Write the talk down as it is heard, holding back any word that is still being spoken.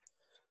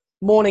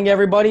Morning,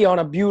 everybody, on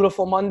a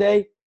beautiful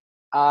Monday.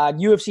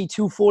 UFC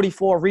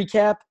 244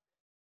 recap.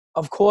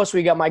 Of course,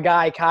 we got my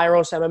guy,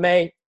 Kairos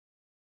MMA,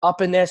 up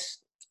in this.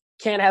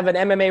 Can't have an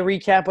MMA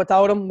recap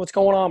without him. What's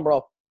going on,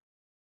 bro?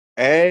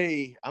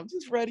 Hey, I'm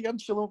just ready. I'm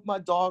chilling with my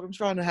dog. I'm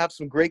trying to have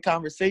some great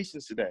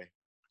conversations today.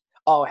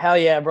 Oh, hell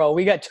yeah, bro.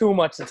 We got too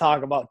much to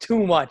talk about.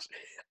 Too much.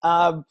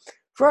 Um,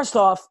 First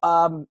off,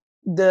 for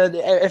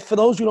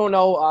those who don't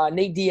know,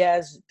 Nate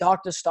Diaz,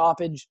 doctor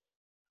stoppage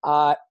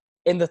uh,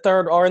 in the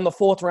third or in the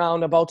fourth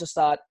round, about to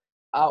start.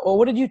 Well,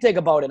 what did you think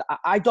about it?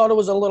 I thought it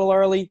was a little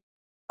early.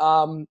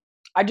 Um,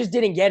 I just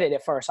didn't get it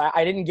at first.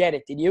 I didn't get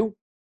it. Did you?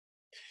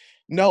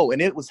 No,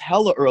 and it was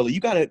hella early.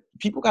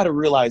 People gotta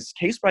realize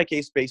case by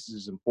case basis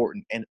is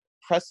important and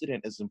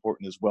precedent is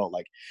important as well.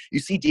 Like you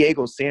see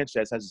Diego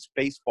Sanchez has his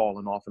face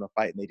falling off in a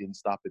fight and they didn't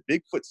stop it.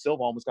 Bigfoot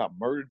Silva almost got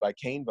murdered by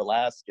Cain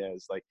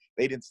Velasquez. Like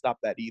they didn't stop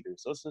that either.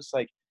 So it's just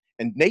like,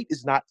 and Nate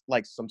is not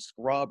like some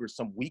scrub or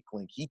some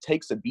weakling. He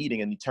takes a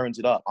beating and he turns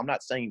it up. I'm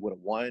not saying he would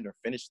have won or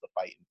finished the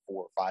fight in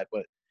 4 or 5,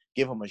 but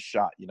give him a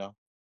shot.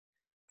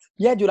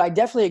 Yeah, dude, I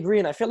definitely agree.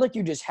 And I feel like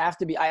you just have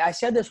to be. I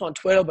said this on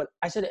Twitter, but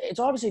I said it's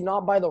obviously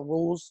not by the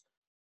rules,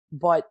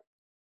 but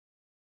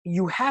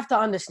you have to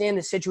understand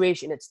the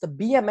situation. It's the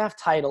BMF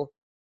title.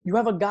 You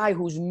have a guy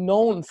who's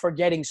known for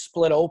getting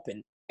split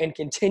open and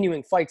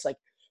continuing fights. Like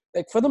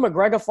for the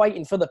McGregor fight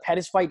and for the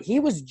Pettis fight, he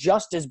was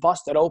just as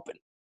busted open.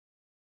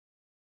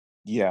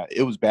 Yeah,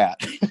 it was bad.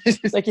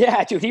 Like,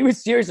 yeah, dude, he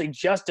was seriously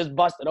just as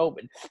busted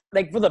open.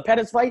 Like for the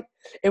Pettis fight,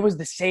 it was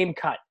the same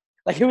cut.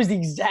 Like it was the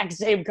exact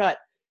same cut.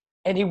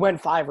 And he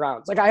went 5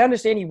 rounds. Like I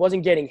understand he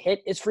wasn't getting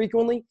hit as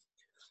frequently.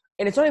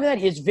 And it's not even that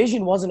his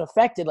vision wasn't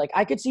affected. Like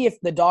I could see if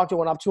the doctor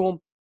went up to him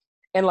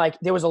and like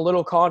there was a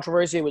little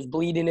controversy, it was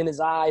bleeding in his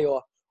eye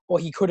or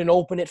he couldn't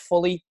open it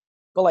fully.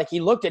 But like he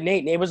looked at Nate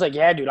and Nate was like,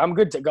 yeah, dude, I'm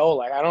good to go.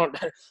 Like I don't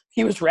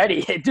he was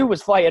ready. Dude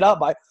was fired up.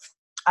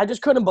 I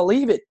just couldn't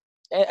believe it.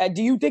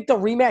 Do you think the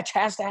rematch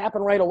has to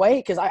happen right away?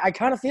 Because I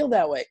kind of feel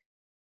that way.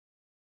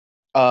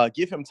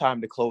 Give him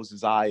time to close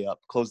his eye up,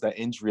 close that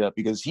injury up,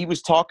 because he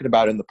was talking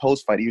about in the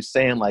post fight. He was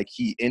saying like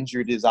he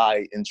injured his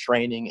eye in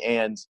training,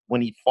 and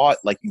when he fought,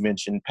 like you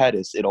mentioned,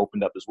 Pettis, it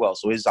opened up as well.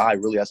 So his eye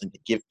really hasn't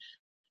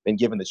been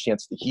given the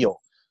chance to heal.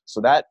 So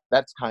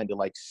that's kind of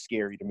like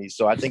scary to me.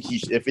 So I think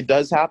if it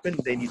does happen,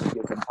 they need to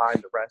give him time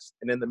to rest,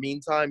 and in the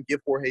meantime, give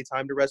Jorge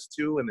time to rest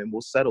too, and then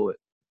we'll settle it.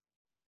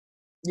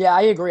 Yeah,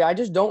 I agree. I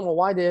just don't know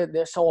why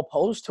they're so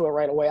opposed to it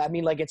right away. I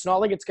mean, like, it's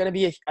not like it's going to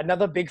be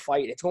another big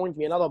fight. It's going to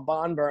be another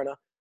barn burner.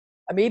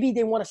 Maybe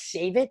they want to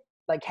save it,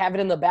 like have it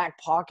in the back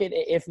pocket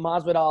if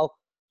Masvidal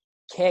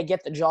can't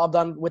get the job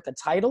done with the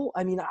title.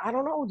 I mean, I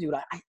don't know, dude.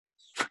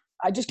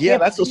 I just Yeah,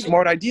 can't that's a believe it.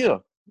 smart idea.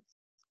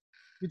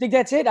 You think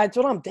that's it? That's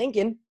what I'm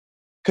thinking.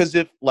 Because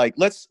if like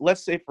let's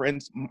say for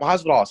instance,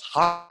 Masvidal is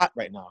hot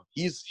right now.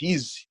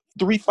 He's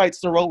 3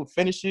 fights in a row with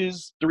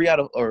finishes, 4 out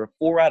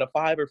of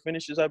 5 are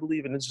finishes, I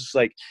believe. And it's just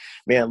like,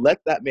 man, let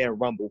that man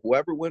rumble.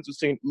 Whoever wins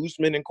between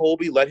Usman and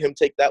Colby, let him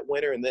take that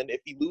winner. And then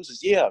if he loses,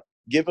 yeah,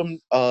 give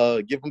him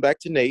back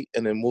to Nate,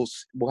 and then we'll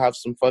have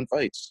some fun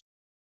fights.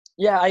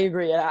 Yeah, I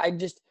agree. I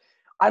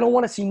don't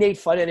want to see Nate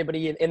fight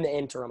anybody in the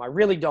interim. I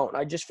really don't.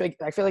 I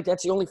feel like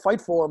that's the only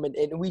fight for him,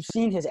 and we've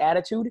seen his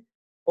attitude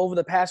over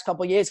the past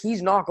couple of years.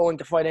 He's not going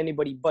to fight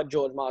anybody but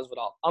George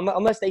Masvidal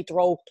unless they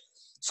throw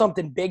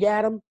something big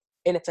at him,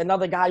 and it's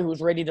another guy who's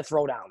ready to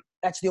throw down.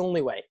 That's the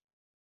only way.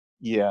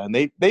 Yeah, and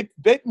they've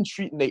been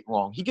treating Nate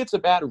wrong. He gets a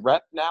bad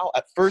rep now.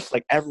 At first,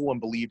 like everyone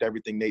believed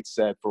everything Nate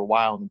said for a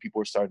while, and people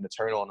were starting to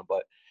turn on him.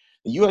 But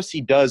the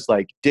UFC does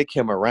like dick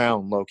him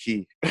around low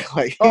key.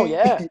 Like Oh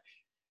yeah.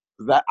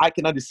 that, I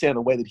can understand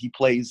the way that he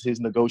plays his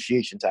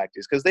negotiation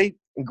tactics, because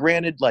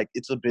granted, like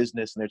it's a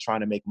business and they're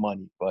trying to make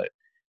money, but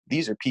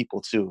these are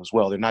people too as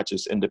well. They're not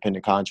just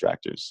independent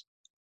contractors.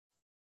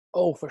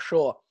 Oh, for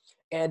sure.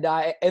 And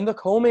in the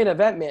co-main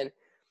event, man,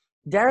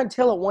 Darren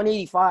Till at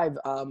 185.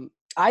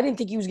 I didn't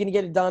think he was going to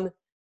get it done.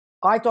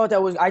 I thought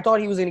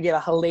he was going to get a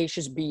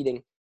hellacious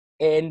beating,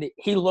 and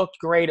he looked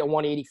great at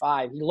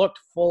 185. He looked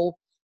full.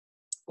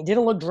 He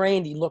didn't look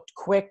drained. He looked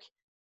quick.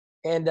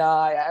 And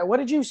what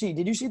did you see?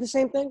 Did you see the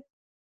same thing?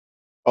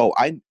 Oh,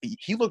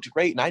 he looked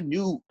great, and I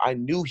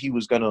knew he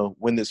was gonna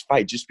win this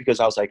fight just because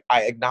I was like,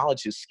 I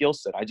acknowledge his skill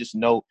set. I just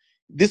know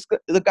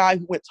the guy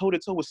who went toe to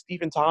toe with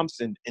Stephen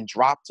Thompson and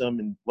dropped him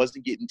and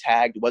wasn't getting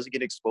tagged, wasn't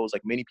getting exposed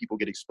like many people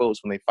get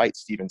exposed when they fight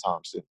Stephen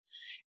Thompson.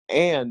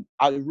 And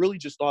I really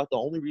just thought the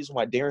only reason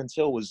why Darren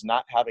Till was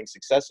not having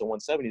success at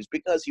 170 is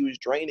because he was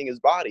draining his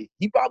body.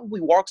 He probably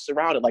walks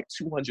around at like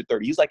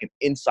 230. He's like an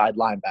inside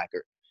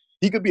linebacker.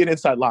 He could be an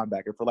inside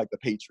linebacker for like the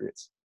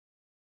Patriots.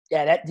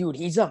 Yeah, that dude,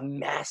 he's a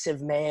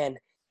massive man.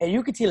 And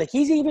you can see, like,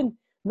 he's even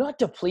not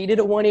depleted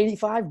at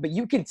 185, but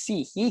you can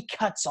see he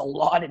cuts a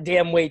lot of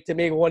damn weight to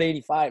make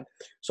 185.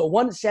 So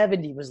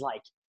 170 was,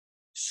 like,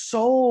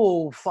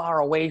 so far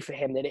away for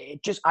him that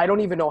I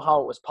don't even know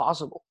how it was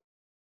possible.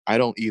 I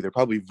don't either.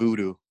 Probably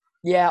voodoo.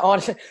 Yeah,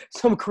 honestly,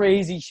 some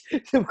crazy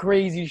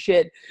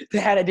shit. They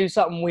had to do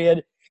something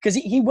weird because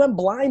he went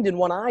blind in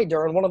one eye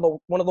during one of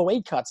the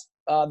weight cuts.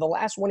 The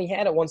last one he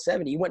had at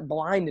 170, he went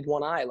blind in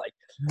one eye. Like,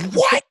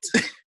 What?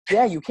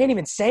 yeah, you can't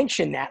even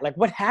sanction that. Like,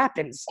 what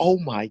happens? Oh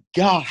my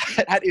God.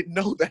 I didn't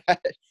know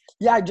that.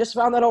 Yeah, I just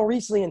found that out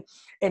recently,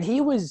 and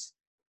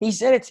he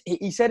said it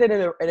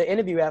in an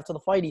interview after the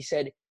fight. He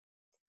said,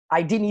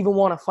 I didn't even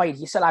want to fight.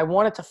 He said I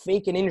wanted to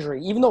fake an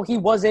injury, even though he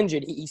was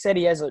injured. He said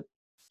he has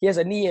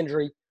a knee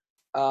injury,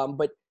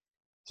 but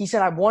he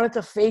said I wanted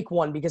to fake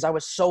one because I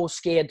was so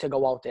scared to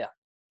go out there.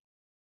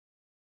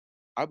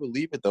 I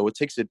believe it, though. It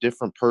takes a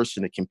different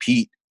person to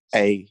compete,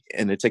 and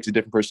it takes a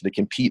different person to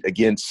compete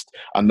against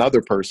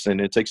another person.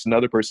 It takes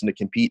another person to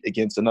compete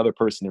against another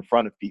person in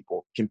front of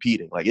people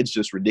competing. Like, it's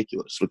just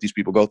ridiculous what these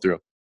people go through.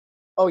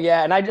 Oh,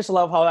 yeah, and I just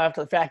love how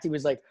after the fact he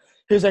was like,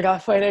 I'll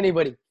fight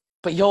anybody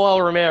but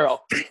Yoel Romero.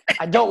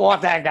 I don't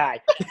want that guy.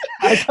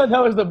 I thought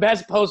that was the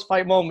best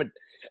post-fight moment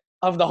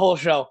of the whole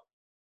show.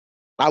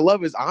 I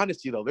love his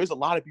honesty, though. There's a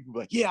lot of people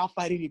like, yeah, I'll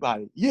fight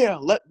anybody. Yeah,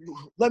 let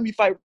me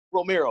fight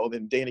Romero.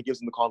 Then Dana gives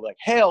him the call like,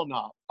 hell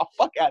no. I'll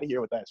fuck out of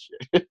here with that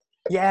shit.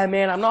 Yeah,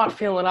 man, I'm not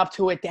feeling up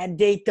to it. That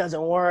date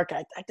doesn't work.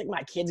 I think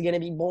my kid's going to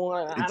be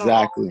born. I don't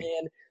know,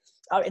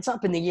 man. It's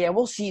up in the air.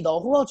 We'll see,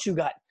 though. Who else you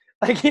got?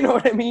 Like, you know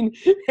what I mean?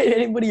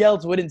 Anybody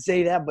else wouldn't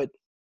say that, but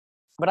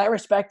I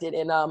respect it.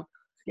 And,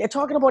 yeah,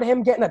 talking about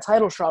him getting a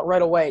title shot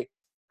right away,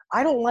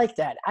 I don't like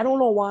that. I don't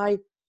know why.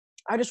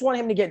 I just want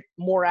him to get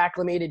more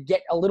acclimated,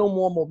 get a little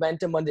more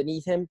momentum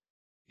underneath him.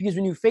 Because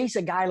when you face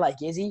a guy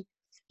like Izzy,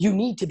 you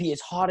need to be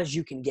as hot as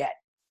you can get.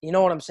 You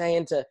know what I'm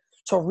saying? To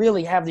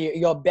really have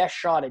your best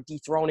shot at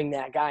dethroning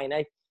that guy. And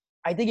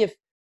I think if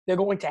they're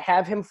going to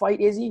have him fight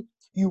Izzy,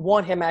 you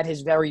want him at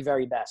his very,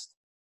 very best.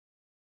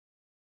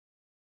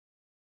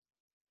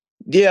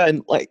 Yeah,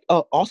 and like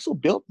also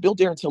build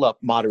Darren Till up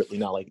moderately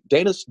now. Like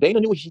Dana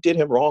knew he did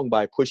him wrong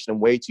by pushing him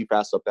way too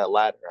fast up that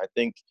ladder. I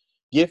think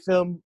give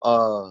him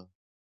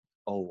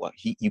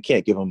you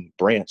can't give him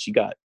Branch.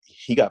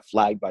 He got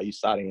flagged by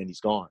USADA and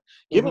he's gone.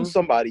 Give him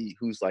somebody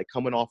who's like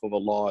coming off of a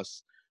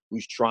loss,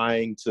 who's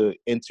trying to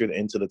enter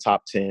into the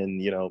top 10.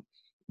 You know,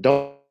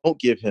 don't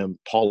give him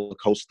Paulo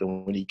Costa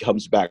when he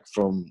comes back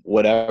from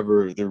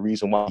whatever the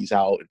reason why he's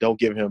out. Don't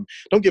give him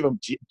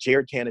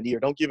Jared Cannonier.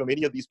 Don't give him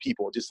any of these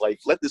people. Just like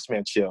let this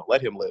man chill.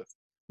 Let him live.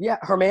 Yeah,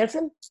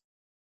 Hermanson.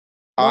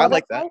 I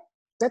like that.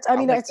 That's a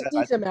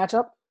decent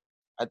matchup.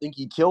 I think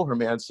he'd kill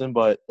Hermanson,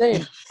 but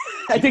same.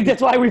 I think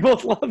that's why we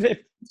both love him.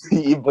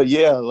 But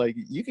yeah, like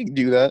you can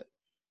do that.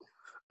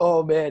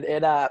 Oh man,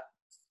 and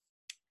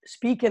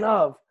speaking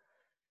of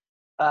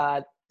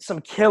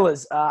some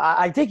killers,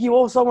 I think you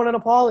owe someone an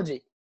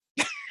apology.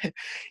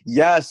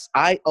 Yes,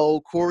 I owe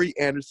Corey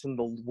Anderson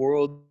the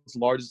world's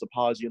largest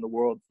apology in the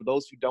world. For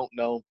those who don't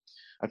know,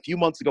 a few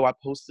months ago I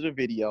posted a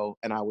video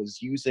and I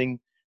was using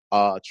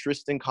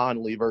Tristan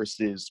Connolly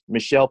versus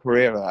Michel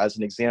Pereira as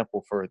an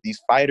example for these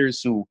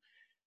fighters who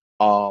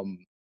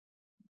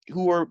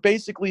are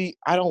basically,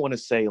 I don't want to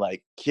say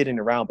like kidding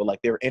around, but like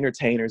they're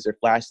entertainers, they're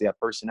flashy, they have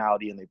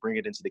personality, and they bring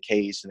it into the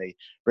cage, and they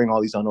bring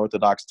all these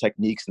unorthodox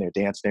techniques and their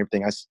dance and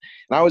everything.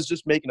 And I was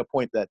just making a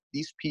point that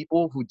these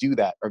people who do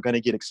that are going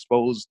to get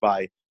exposed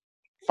by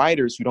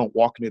fighters who don't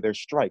walk into their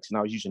strikes. And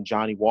I was using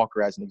Johnny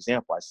Walker as an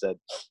example. I said,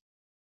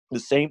 the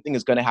same thing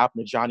is going to happen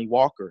to Johnny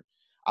Walker.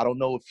 I don't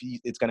know if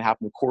it's going to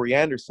happen with Corey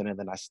Anderson. And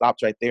then I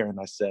stopped right there and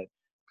I said,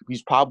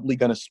 he's probably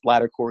going to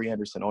splatter Corey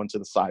Anderson onto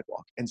the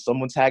sidewalk. And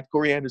someone tagged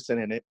Corey Anderson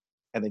in it.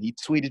 And then he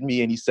tweeted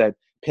me and he said,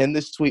 pin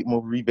this tweet and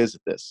we'll revisit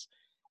this.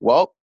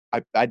 Well,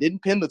 I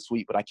didn't pin the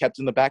tweet, but I kept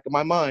it in the back of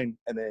my mind.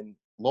 And then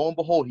lo and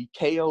behold, he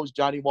KOs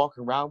Johnny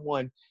Walker round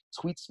one,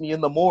 tweets me in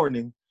the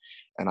morning.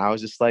 And I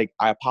was just like,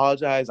 I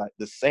apologize.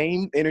 The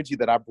same energy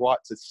that I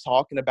brought to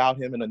talking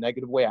about him in a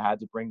negative way, I had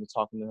to bring to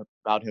talking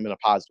about him in a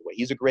positive way.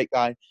 He's a great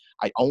guy.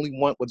 I only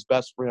want what's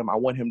best for him. I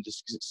want him to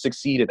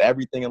succeed at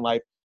everything in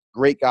life.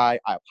 Great guy.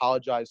 I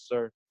apologize,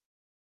 sir.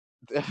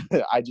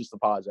 I just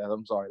apologize.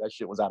 I'm sorry. That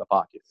shit was out of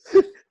pocket.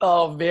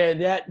 Oh, man,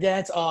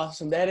 that's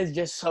awesome. That is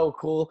just so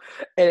cool.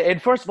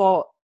 And first of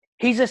all,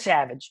 he's a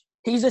savage.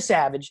 He's a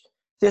savage.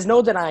 There's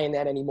no denying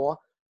that anymore.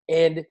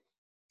 And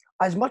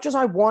as much as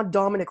I want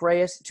Dominic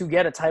Reyes to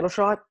get a title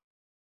shot,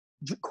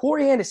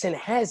 Corey Anderson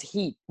has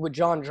heat with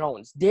John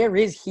Jones. There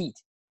is heat.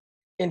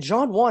 And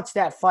John wants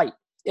that fight.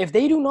 If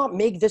they do not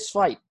make this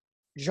fight,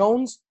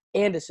 Jones,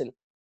 Anderson,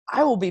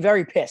 I will be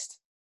very pissed.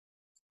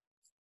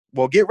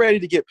 Well, get ready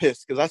to get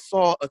pissed because I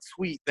saw a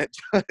tweet that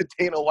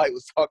Dana White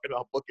was talking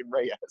about booking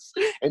Reyes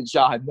and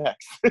John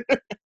next.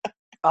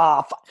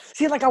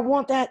 See, like I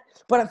want that,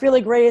 but I feel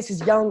like Reyes is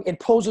young and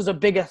poses a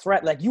bigger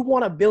threat. Like you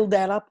want to build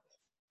that up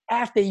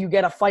after you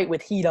get a fight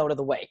with heat out of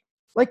the way.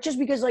 Like just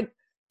because, like,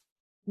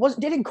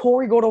 didn't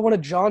Corey go to one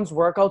of John's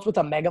workouts with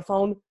a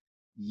megaphone?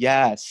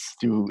 Yes,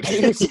 dude. And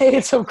he was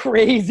saying some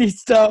crazy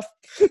stuff.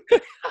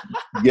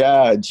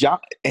 Yeah, John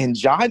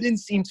didn't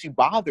seem too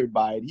bothered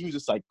by it. He was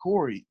just like,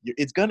 Corey,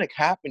 it's gonna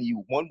happen to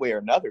you one way or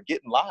another.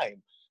 Get in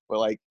line. But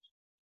like,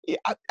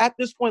 at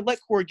this point, let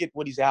Corey get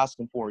what he's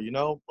asking for. You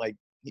know, like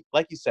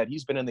you said,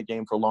 he's been in the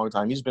game for a long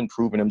time. He's been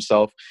proving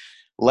himself.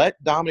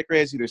 Let Dominic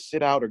Reyes either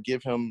sit out or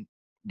give him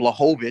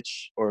Blachowicz,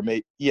 or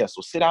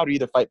so sit out or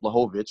either fight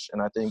Blachowicz,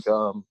 and I think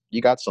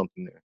you got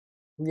something there.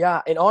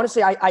 Yeah, and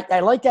honestly, I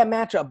like that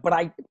matchup,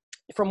 but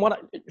from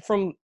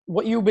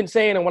what you've been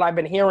saying and what I've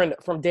been hearing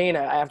from Dana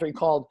after he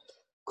called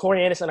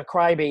Corey Anderson a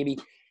crybaby,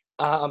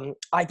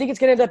 I think it's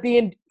going to end up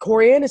being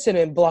Corey Anderson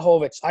and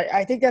Blachowicz.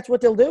 I think that's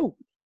what they'll do.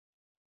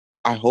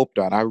 I hope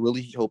not. I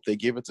really hope they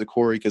give it to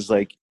Corey because,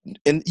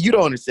 and you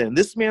don't understand,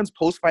 this man's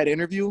post-fight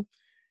interview,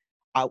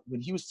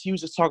 when he was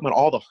just talking about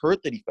all the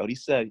hurt that he felt. He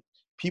said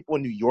people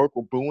in New York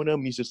were booing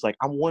him. He's just like,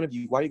 I'm one of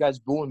you. Why are you guys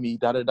booing me?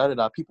 Da da da da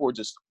da. People were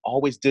just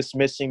always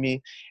dismissing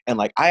me, and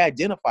I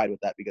identified with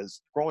that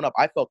because growing up,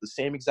 I felt the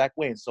same exact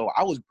way. And so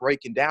I was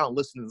breaking down,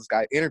 listening to this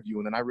guy interview,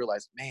 and then I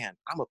realized, man,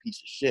 I'm a piece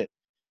of shit.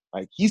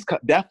 He's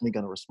definitely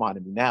going to respond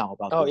to me now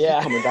about this. Yeah.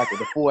 He's coming back with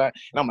the full, and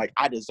I'm like,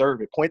 I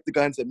deserve it. Point the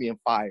guns at me and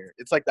fire.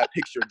 It's like that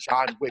picture of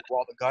John Wick where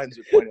all the guns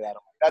are pointed at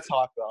him. That's how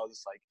I felt. I was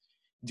just like,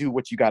 do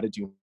what you got to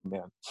do,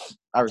 man.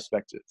 I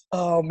respect it.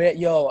 Oh man,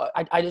 yo,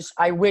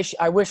 I wish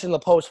in the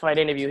post-fight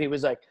interview he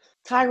was like,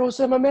 Kairos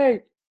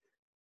MMA,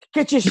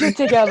 get your shit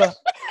together.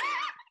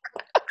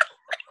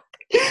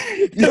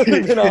 That would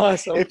have been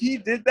awesome. If he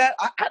did that,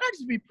 I'd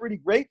actually be pretty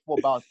grateful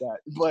about that.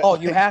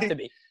 But you have to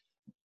be.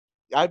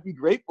 I'd be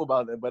grateful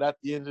about that, but at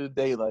the end of the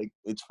day,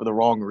 it's for the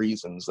wrong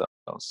reasons.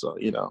 So,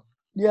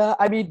 Yeah,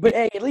 I mean, but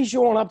hey, at least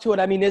you own up to it.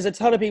 I mean, there's a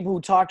ton of people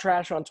who talk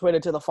trash on Twitter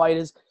to the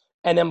fighters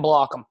and then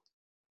block them.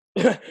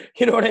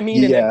 You know what I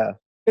mean? Yeah.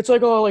 It's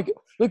like, oh,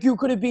 like you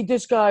could have beat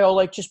this guy,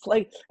 or just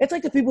play. It's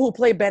like the people who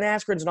play Ben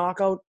Askren's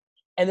knockout,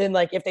 and then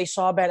if they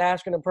saw Ben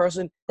Askren in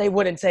person, they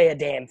wouldn't say a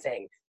damn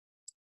thing.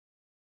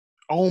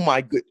 Oh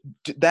my good,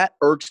 that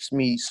irks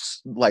me.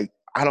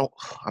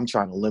 I'm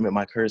trying to limit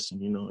my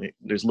cursing.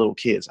 There's little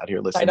kids out here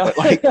listening, but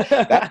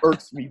that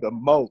irks me the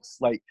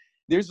most.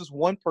 There's this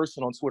one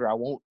person on Twitter. I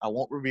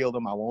won't reveal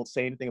them. I won't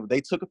say anything. But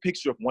they took a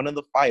picture of one of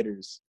the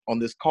fighters on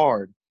this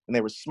card, and they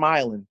were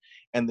smiling,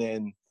 and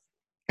then.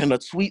 In a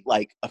tweet,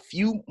 a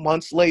few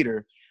months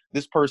later,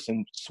 this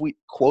person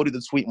quoted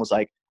the tweet and was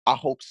like, I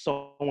hope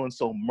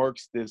so-and-so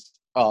murks this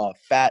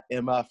fat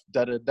MF,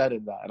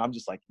 da-da-da-da-da. And I'm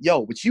just like,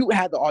 yo, but you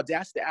had the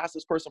audacity to ask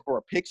this person for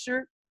a picture?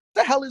 What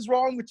the hell is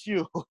wrong with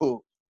you?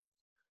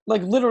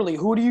 Literally,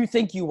 who do you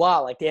think you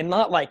are? They're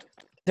not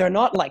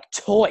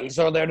toys,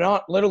 or they're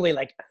not literally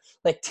like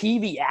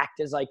TV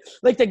actors.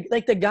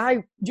 The guy,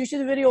 did you see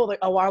the video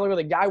a while ago?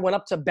 The guy went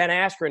up to Ben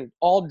Askren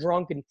all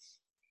drunk, and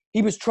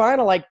he was trying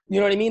to you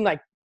know what I mean?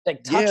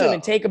 Touch him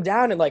and take him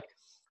down, and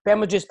Ben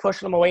was just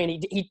pushing him away,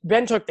 and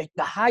Ben took the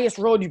highest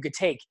road you could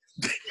take.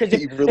 Because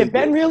if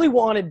Ben really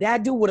wanted,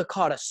 that dude would have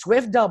caught a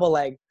swift double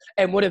leg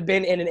and would have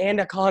been in an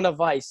anaconda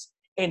vice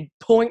in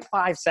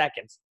 0.5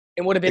 seconds.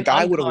 And would have been. The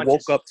guy would have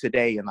woke up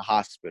today in the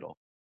hospital.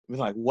 He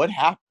was like, "What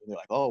happened?" They're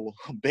like, "Oh, well,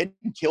 Ben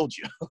killed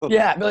you."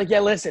 Yeah, but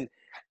listen,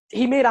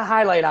 he made a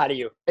highlight out of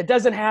you. It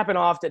doesn't happen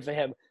often for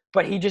him,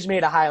 but he just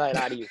made a highlight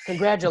out of you.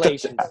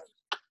 Congratulations.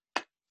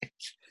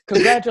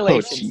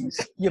 Congratulations.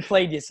 Oh, you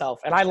played yourself.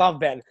 And I love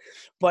Ben.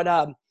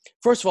 But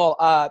first of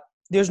all,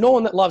 there's no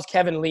one that loves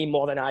Kevin Lee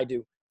more than I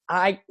do.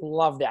 I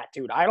love that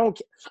dude.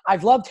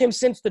 I've loved him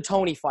since the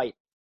Tony fight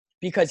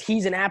because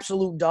he's an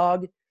absolute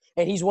dog.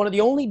 And he's one of the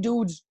only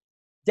dudes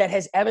that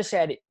has ever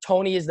said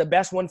Tony is the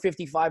best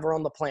 155er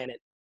on the planet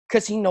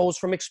because he knows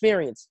from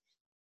experience.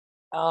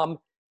 And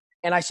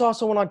I saw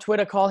someone on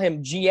Twitter call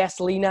him GS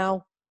Lee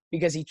now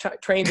because he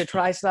trains a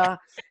TriStar.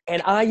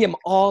 And I am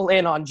all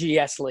in on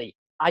GS Lee.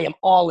 I am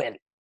all in.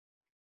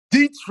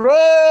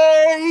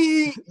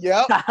 Detroit!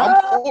 Yeah.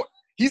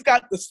 He's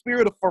got the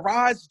spirit of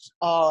Faraz,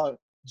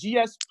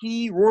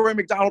 GSP, Rory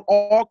McDonald,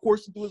 all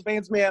coursing through his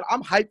veins, man.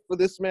 I'm hyped for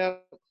this, man.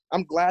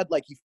 I'm glad,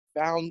 he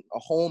found a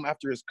home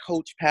after his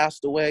coach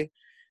passed away.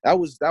 That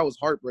was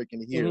heartbreaking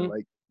to hear.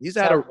 Mm-hmm. He's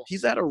had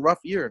a rough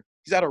year.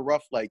 He's had a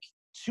rough,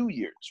 2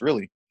 years,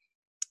 really.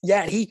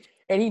 Yeah, he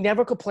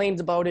never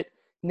complains about it,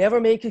 never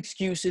makes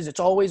excuses.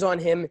 It's always on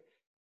him.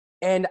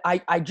 And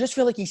I just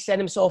feel like he set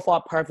himself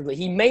up perfectly.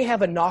 He may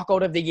have a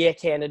knockout of the year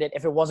candidate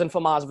if it wasn't for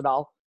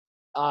Masvidal.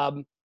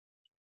 And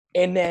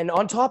then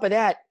on top of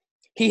that,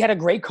 he had a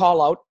great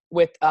call out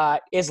with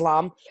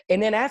Islam.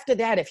 And then after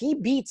that, if he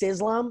beats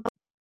Islam,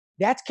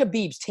 that's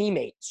Khabib's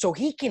teammate. So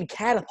he can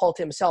catapult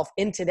himself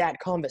into that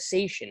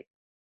conversation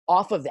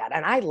off of that.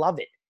 And I love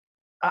it.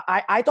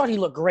 I thought he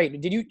looked great.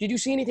 Did you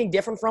see anything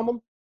different from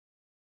him?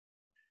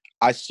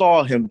 I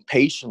saw him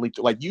patiently.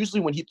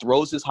 Usually when he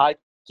throws his high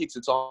kicks,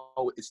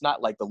 it's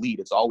not like the lead.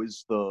 It's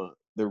always the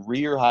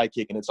rear high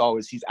kick, and it's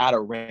always he's out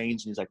of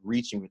range and he's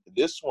reaching with it.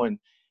 This one,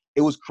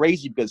 it was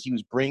crazy because he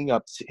was bringing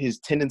up his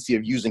tendency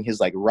of using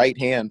his right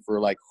hand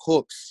for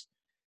hooks,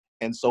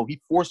 and so he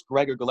forced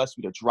Gregor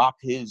Gillespie to drop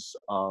his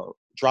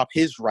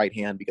right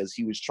hand because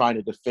he was trying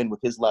to defend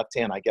with his left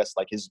hand. I guess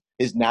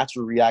his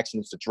natural reaction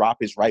is to drop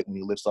his right when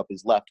he lifts up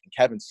his left, and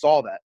Kevin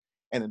saw that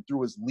and then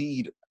threw his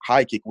lead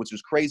high kick, which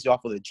was crazy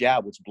off of the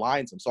jab, which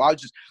blinds him. So I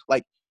was just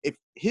if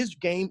his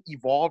game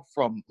evolved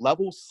from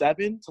level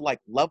 7 to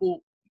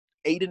level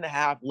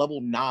 8.5,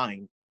 level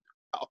 9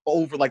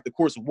 over the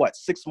course of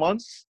 6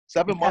 months,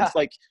 7 months,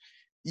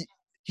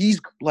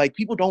 He's like,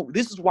 people don't,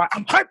 this is why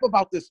I'm hype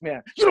about this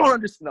man. You don't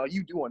understand. No,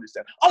 you do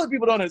understand. Other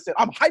people don't understand.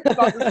 I'm hype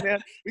about this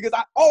man because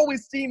I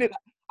always seen it.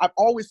 I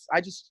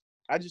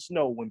just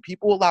know when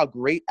people allow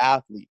great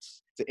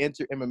athletes to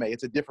enter MMA,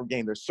 it's a different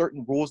game. There's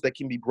certain rules that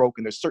can be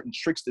broken. There's certain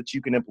tricks that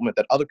you can implement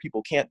that other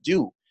people can't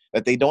do,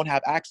 that they don't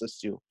have access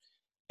to.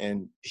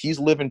 And he's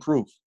living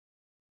proof.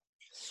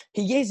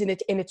 He is, and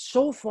it's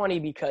so funny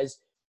because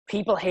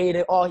people hate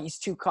it. Oh, he's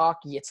too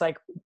cocky. It's like,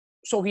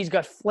 so he's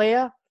got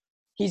flair,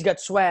 he's got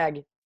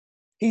swag,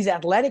 he's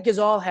athletic as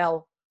all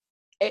hell.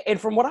 And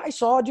from what I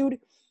saw, dude,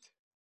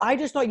 I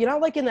just thought,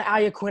 like in the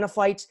Iaquinta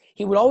fights,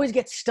 he would always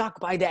get stuck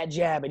by that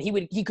jab, and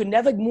he could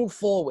never move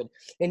forward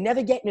and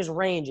never get in his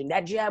range, and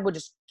that jab would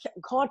just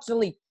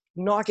constantly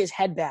knock his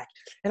head back.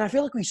 And I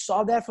feel like we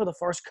saw that for the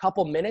first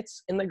couple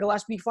minutes in the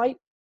Gillespie fight,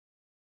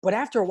 but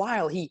after a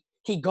while, he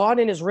got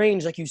in his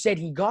range, like you said,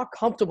 he got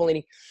comfortable,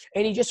 and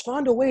he just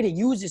found a way to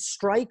use his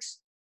strikes.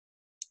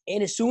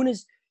 And as soon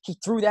as he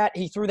threw that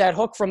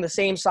hook from the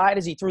same side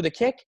as he threw the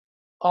kick,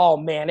 oh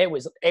man, it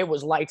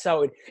was lights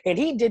out. And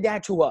he did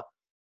that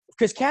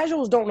because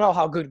casuals don't know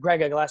how good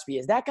Gregor Gillespie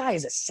is. That guy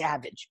is a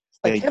savage.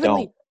 Like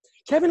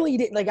Kevin Lee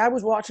did, like I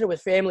was watching it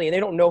with family and they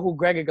don't know who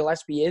Gregor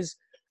Gillespie is.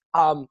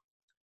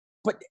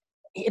 But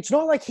it's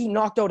not like he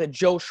knocked out a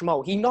Joe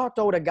Schmo. He knocked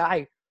out a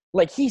guy,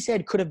 like he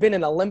said, could have been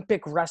an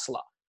Olympic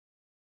wrestler.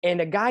 And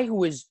a guy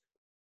who is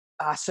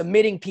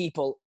submitting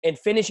people and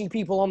finishing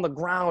people on the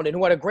ground and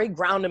who had a great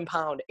ground and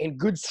pound and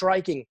good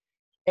striking.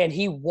 And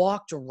he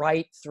walked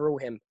right through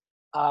him.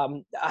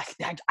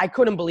 I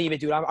couldn't believe it,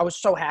 dude. I was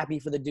so happy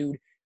for the dude.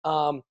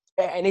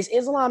 And is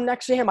Islam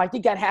next to him? I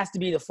think that has to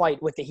be the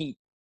fight with the heat.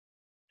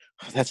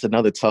 That's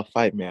another tough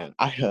fight, man.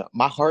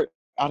 My heart,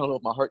 I don't know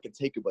if my heart can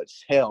take it, but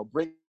hell,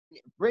 bring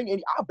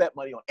any. I'll bet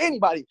money on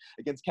anybody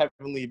against Kevin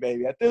Lee,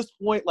 baby. At this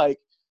point, like,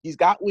 he's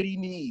got what he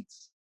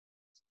needs.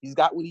 He's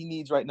got what he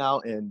needs right now.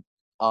 And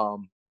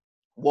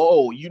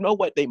whoa, you know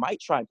what? They might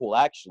try and pull.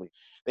 Actually,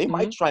 they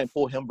might try and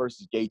pull him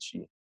versus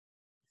Gaethje.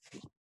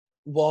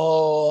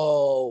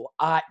 Whoa,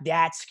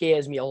 that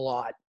scares me a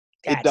lot.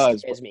 It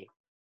does. Scares me.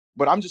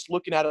 But I'm just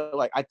looking at it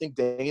like I think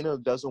Dana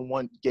doesn't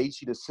want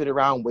Gaethje to sit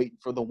around waiting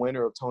for the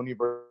winner of Tony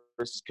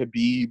versus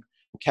Khabib.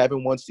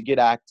 Kevin wants to get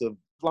active.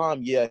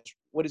 Islam, yeah.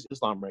 What is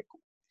Islam rank?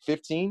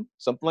 15?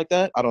 Something like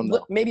that? I don't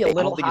know. Maybe a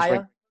little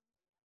higher.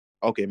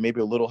 Okay, maybe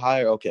a little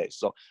higher. Okay,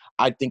 so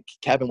I think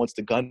Kevin wants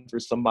to gun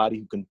for somebody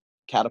who can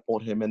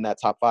catapult him in that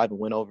top 5 and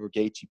win over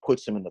Gaethje,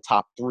 puts him in the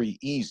top 3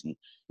 easy,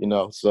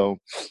 So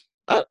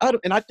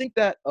I think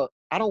that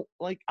I don't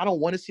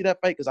want to see that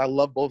fight because I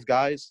love both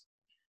guys.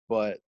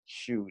 But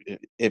shoot,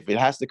 if it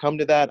has to come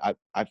to that,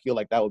 I feel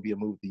like that would be a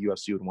move the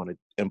UFC would want to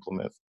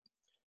implement.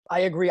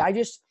 I agree. I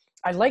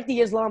like the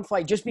Islam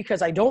fight just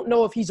because I don't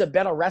know if he's a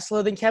better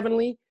wrestler than Kevin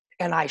Lee,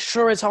 and I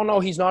sure as hell know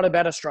he's not a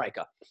better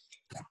striker.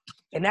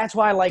 And that's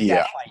why I like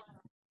that fight.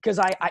 Because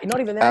I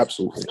not even that.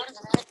 Absolutely.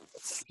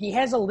 He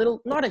has a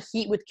little, not a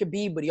heat with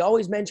Khabib, but he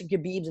always mentioned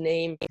Khabib's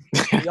name.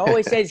 He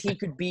always says he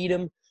could beat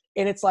him.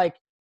 And it's like,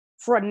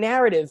 for a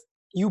narrative,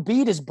 you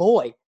beat his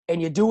boy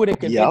and you do it in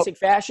convincing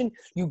fashion.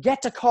 You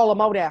get to call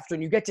him out after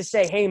and you get to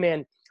say, hey,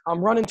 man,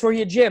 I'm running through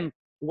your gym.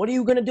 What are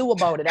you going to do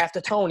about it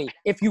after Tony?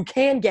 If you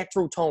can get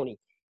through Tony.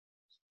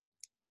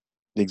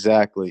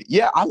 Exactly.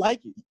 Yeah, I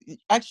like it.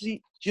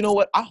 Actually, you know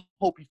what? I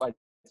hope he fights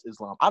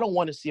Islam. I don't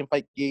want to see him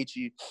fight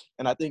Gaethje.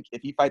 And I think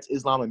if he fights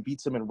Islam and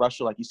beats him in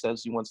Russia like he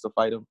says he wants to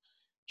fight him,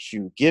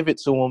 shoot, give it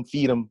to him,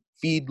 feed him,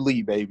 feed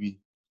Lee, baby.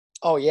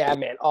 Oh, yeah,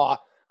 man. Oh,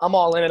 I'm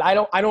all in it.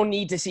 I don't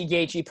need to see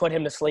Gaethje put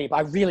him to sleep.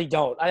 I really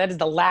don't. That is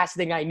the last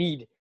thing I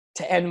need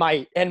to end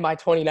my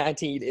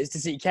 2019 is to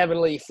see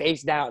Kevin Lee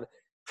face down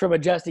from a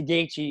Justin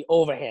Gaethje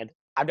overhand.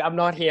 I'm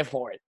not here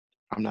for it.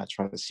 I'm not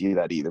trying to see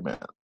that either, man.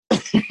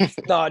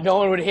 No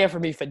one would hear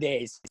from me for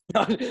days.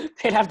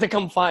 They'd have to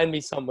come find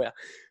me somewhere.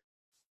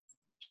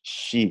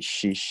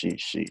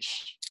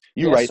 Sheesh.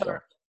 You're right,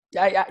 sir.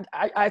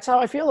 That's how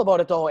I feel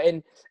about it, though.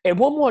 And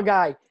one more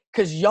guy,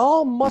 because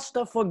y'all must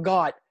have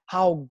forgot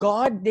how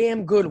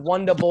goddamn good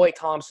Wonder Boy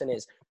Thompson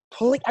is.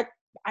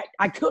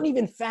 I couldn't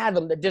even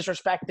fathom the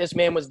disrespect this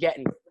man was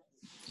getting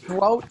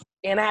throughout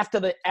and after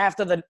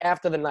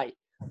the night.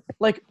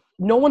 Like,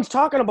 no one's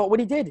talking about what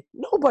he did.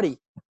 Nobody.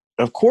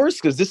 Of course,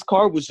 because this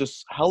card was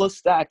just hella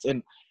stacked.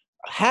 And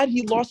had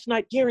he lost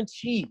tonight,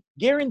 guarantee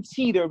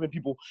there have been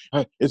people,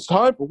 it's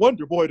time for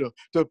Wonder Boy to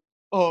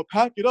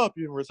pack it up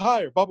and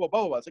retire, blah, blah,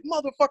 blah, blah. It's like,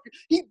 motherfucker,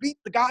 he beat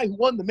the guy who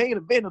won the main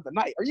event of the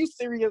night. Are you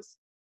serious?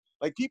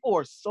 Like, people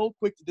are so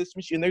quick to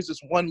dismiss you. And there's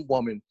this one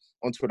woman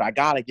on Twitter, I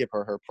got to give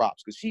her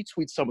props because she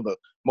tweets some of the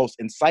most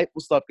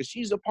insightful stuff because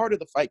she's a part of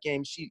the fight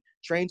game. She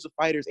trains the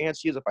fighters and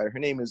she is a fighter. Her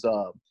name is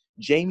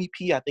Jamie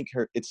P. I think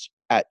it's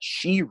at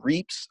She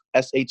Reaps,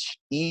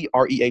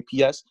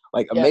 SHEREAPS.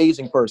 Like,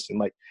 amazing person.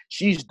 Like,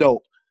 she's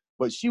dope.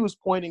 But she was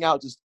pointing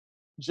out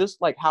just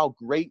like how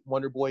great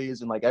Wonder Boy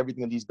is and like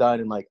everything that he's done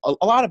and like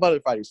a lot of other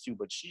fighters too.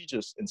 But she's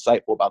just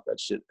insightful about that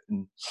shit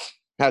and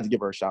I had to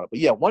give her a shout out. But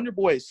yeah, Wonder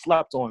Boy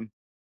slept on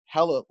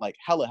hella.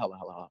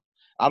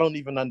 I don't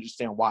even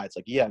understand why. It's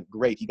like, yeah,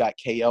 great. He got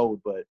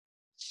KO'd, but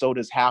so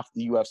does half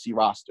the UFC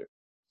roster.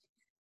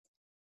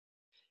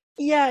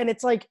 Yeah, and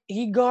it's like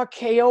he got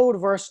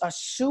KO'd versus a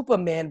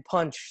Superman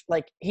punch.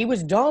 Like, he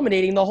was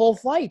dominating the whole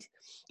fight.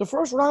 The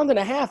first round and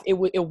a half, it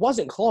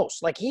wasn't close.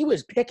 Like, he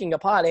was picking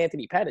apart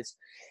Anthony Pettis.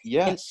 And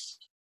Yes.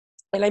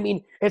 and I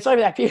mean, it's like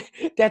that.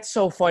 That's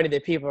so funny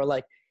that people are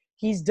like,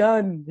 he's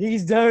done.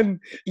 He's done.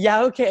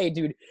 Yeah, okay,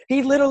 dude.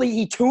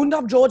 He tuned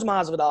up George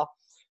Masvidal,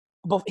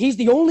 but he's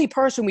the only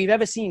person we've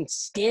ever seen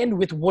stand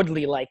with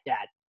Woodley like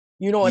that.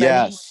 You know what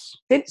I mean?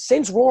 Yes.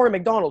 Since Rory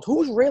McDonald,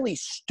 who's really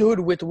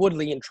stood with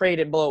Woodley and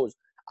traded blows?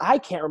 I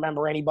can't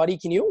remember anybody.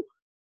 Can you?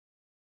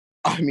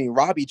 I mean,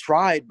 Robbie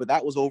tried, but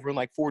that was over in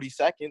like 40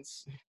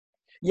 seconds.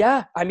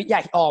 Yeah, I mean,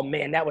 yeah. Oh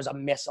man, that was a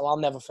missile. I'll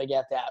never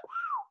forget that.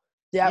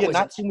 That Yeah, was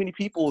not too many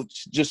people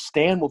just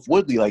stand with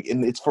Woodley, like,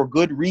 and it's for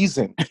good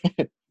reason.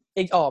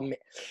 oh man.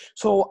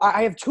 So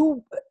I have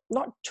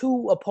not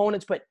two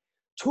opponents, but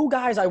two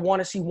guys I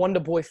want to see Wonder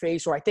Boy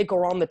face, or I think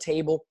are on the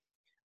table.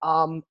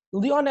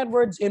 Leon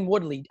Edwards and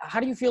Woodley. How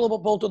do you feel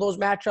about both of those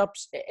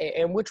matchups?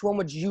 And which one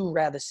would you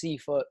rather see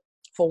for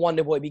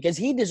Wonder Boy? Because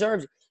he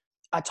deserves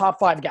a top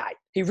 5 guy.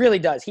 He really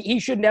does. He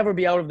should never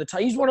be out of the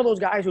top. He's one of those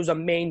guys who's a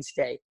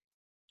mainstay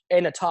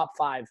in a top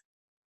 5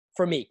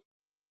 for me.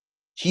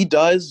 He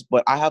does,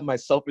 but I have my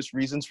selfish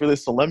reasons for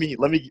this. So let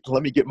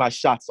me get my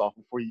shots off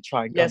before you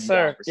try and gun Yes, me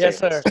sir. down for Yes,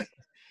 saying sir. this.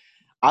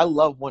 I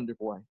love Wonder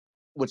Boy,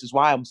 which is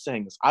why I'm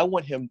saying this. I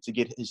want him to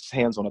get his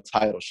hands on a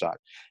title shot.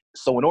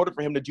 So in order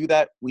for him to do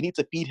that, we need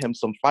to feed him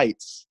some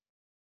fights.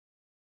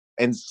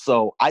 And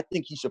so I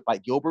think he should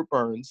fight Gilbert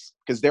Burns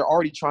because they're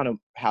already trying to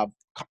have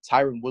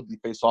Tyron Woodley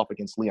face off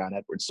against Leon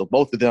Edwards. So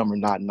both of them are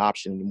not an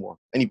option anymore.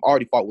 And you've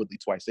already fought Woodley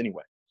twice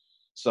anyway.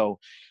 So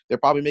they're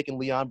probably making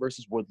Leon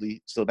versus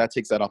Woodley. So that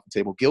takes that off the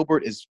table.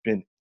 Gilbert has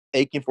been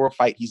aching for a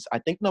fight. He's, I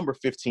think, number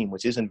 15,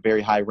 which isn't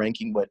very high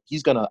ranking, but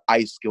he's going to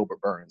ice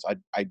Gilbert Burns.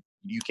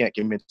 You can't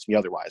convince me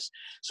otherwise.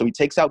 So he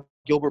takes out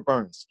Gilbert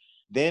Burns.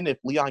 Then if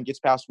Leon gets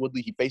past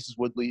Woodley, he faces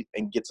Woodley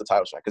and gets a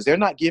title shot because they're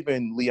not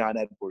giving Leon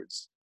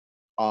Edwards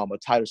a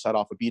title shot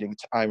off of beating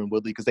Tyron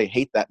Woodley because they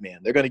hate that man.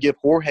 They're going to give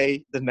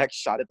Jorge the next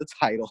shot at the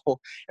title,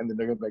 and then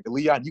they're going to be like,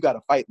 Leon, you got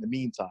to fight in the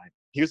meantime.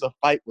 Here's a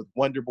fight with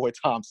Wonder Boy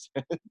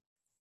Thompson.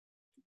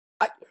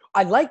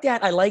 I like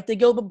that. I like the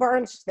Gilbert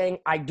Burns thing.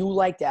 I do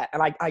like that,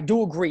 and I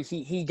do agree.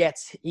 He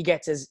gets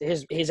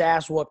his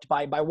ass whooped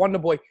by Wonder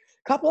Boy. A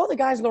couple other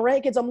guys in the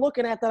rankings I'm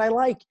looking at that I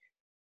like.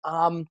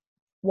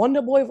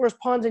 Wonder Boy versus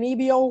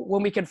Ponzinibbio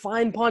when we can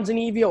find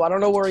Ponzinibbio. I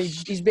don't know where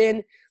he's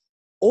been.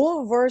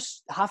 Or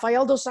versus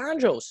Rafael dos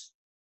Anjos.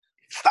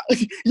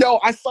 Yo,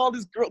 I saw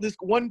this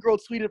one girl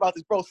tweeted about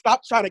this, bro.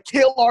 Stop trying to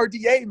kill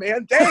RDA,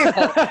 man. Damn.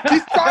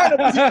 He's trying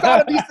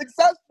to be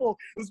successful.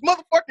 This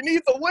motherfucker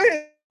needs a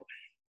win.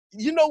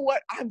 You know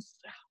what?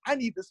 I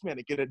need this man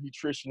to get a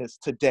nutritionist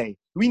today.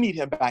 We need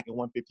him back at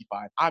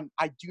 155.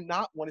 I do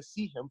not want to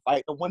see him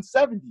fight at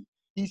 170.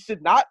 He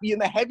should not be in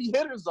the heavy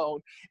hitter zone.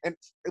 And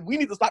we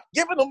need to stop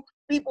giving him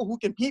people who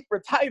compete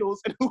for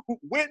titles and who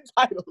win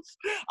titles.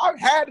 I've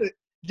had it.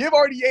 Give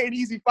RDA an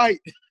easy fight.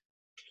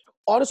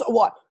 Honestly,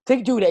 what?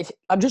 Dude,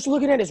 I'm just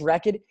looking at his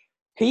record.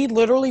 He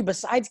literally,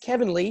 besides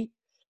Kevin Lee,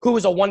 who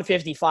is a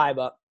 155,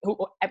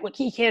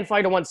 he can't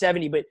fight a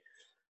 170,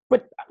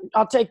 but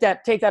I'll take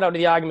that out of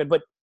the argument.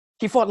 But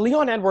he fought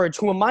Leon Edwards,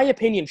 who, in my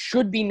opinion,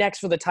 should be next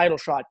for the title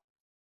shot.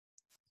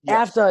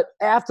 Yes.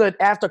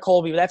 After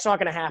Colby, but that's not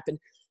going to happen.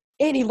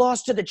 And he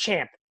lost to the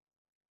champ.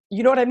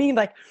 You know what I mean?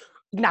 Like,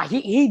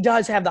 he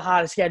does have the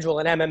hardest schedule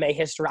in MMA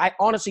history. I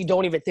honestly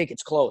don't even think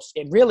it's close.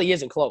 It really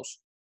isn't close.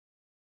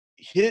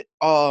 His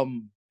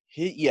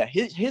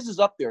is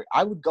up there.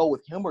 I would go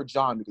with him or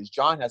John because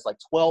John has like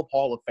 12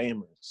 Hall of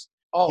Famers.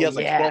 Oh, he has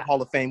like 12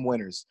 Hall of Fame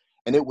winners.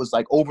 And it was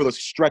like over the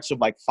stretch of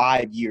like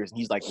 5 years. And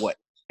he's like, what,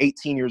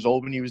 18 years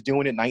old when he was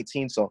doing it,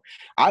 19. So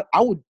I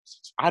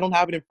don't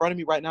have it in front of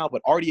me right now,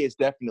 but RDA is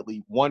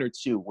definitely 1 or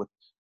 2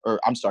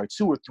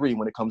 2 or 3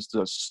 when it comes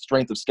to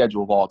strength of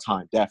schedule of all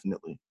time.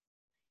 Definitely.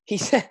 He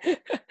said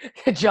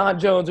John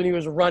Jones when he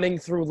was running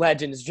through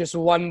legends, just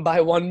one by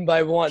one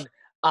by one.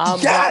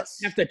 Yes!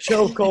 After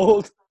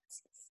chokehold.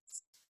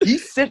 He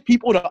sent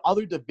people to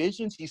other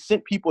divisions. He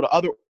sent people to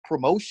other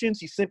promotions.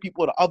 He sent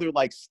people to other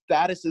like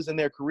statuses in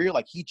their career.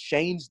 Like he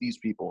changed these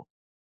people.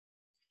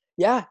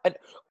 Yeah.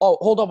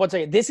 Hold on one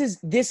second. This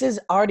is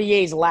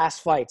RDA's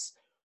last fights.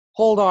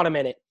 Hold on a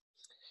minute.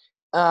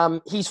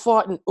 He's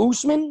fought in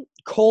Usman,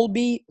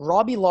 Colby,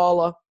 Robbie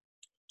Lawler,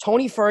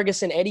 Tony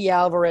Ferguson, Eddie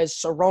Alvarez,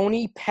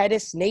 Cerrone,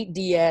 Pettis, Nate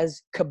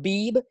Diaz,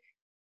 Khabib,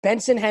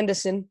 Benson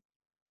Henderson,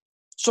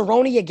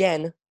 Cerrone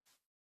again,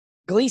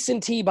 Gleason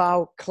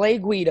Tebow, Clay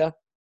Guida,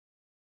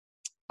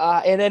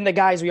 and then the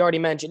guys we already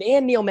mentioned,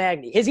 and Neil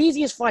Magny. His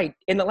easiest fight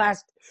in the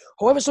last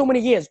however so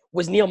many years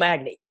was Neil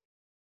Magny.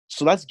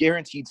 So that's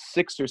guaranteed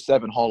 6 or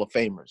 7 Hall of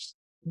Famers.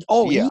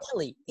 Oh, yeah.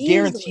 Easily.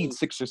 Guaranteed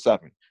 6 or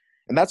 7.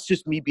 And that's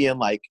just me being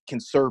like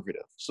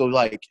conservative. So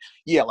like,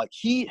 yeah, like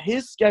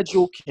his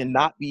schedule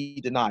cannot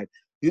be denied.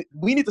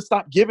 We need to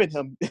stop giving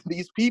him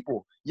these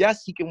people.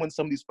 Yes, he can win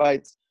some of these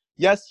fights.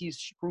 Yes,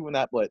 he's proven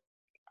that, but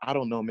I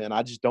don't know, man.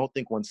 I just don't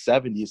think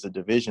 170 is a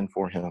division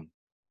for him.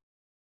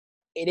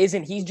 It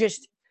isn't.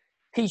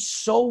 He's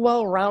so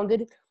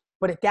well-rounded.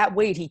 but at that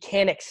weight, he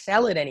can't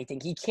excel at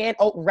anything. He can't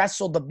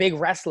out-wrestle the big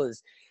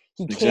wrestlers.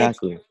 He can't.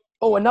 Exactly.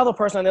 Oh, another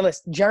person on the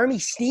list. Jeremy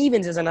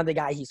Stevens is another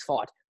guy he's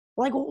fought.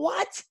 Like,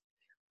 what?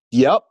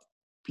 Yep.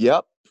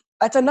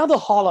 That's another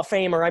Hall of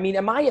Famer. I mean,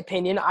 in my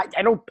opinion,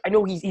 I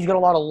know he's got a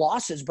lot of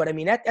losses, but I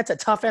mean, that's a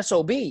tough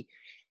SOB.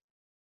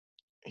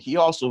 He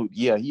also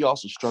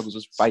struggles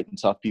with fighting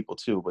tough people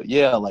too. But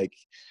yeah, like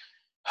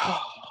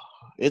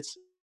it's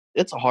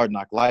a hard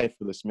knock life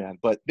for this man.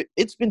 But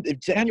it's been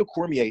Daniel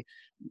Cormier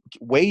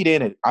weighed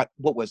in at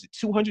what was it,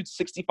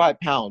 265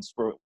 pounds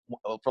for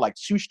like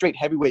 2 straight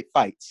heavyweight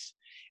fights.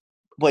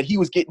 But he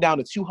was getting down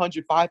to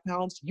 205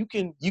 pounds. You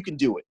can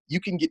do it. You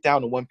can get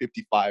down to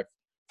 155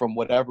 from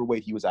whatever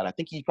weight he was at. I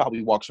think he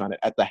probably walks around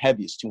at the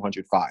heaviest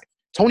 205.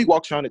 Tony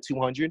walks around at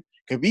 200.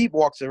 Khabib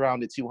walks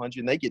around at 200,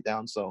 and they get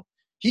down. So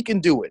he can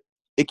do it.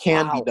 It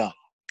can be done.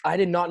 I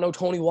did not know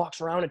Tony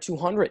walks around at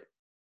 200.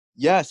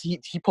 Yes, he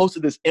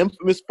posted this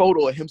infamous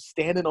photo of him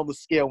standing on the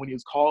scale when he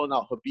was calling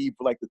out Khabib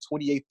for like the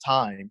 28th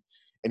time.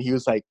 And he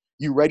was like,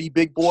 "You ready,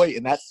 big boy?"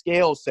 And that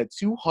scale said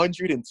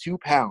 202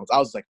 pounds. I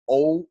was like,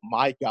 oh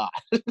my God.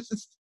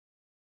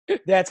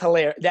 That's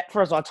hilarious.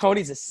 First of all,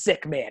 Tony's a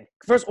sick man.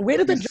 First, where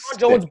did the John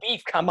Jones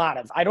beef come out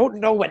of? I don't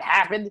know what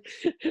happened.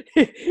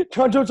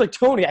 John Jones like,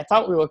 Tony, I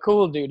thought we were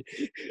cool, dude.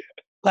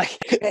 Like,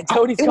 and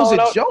Tony's it was calling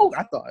a out. joke,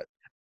 I thought.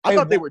 I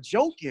thought they were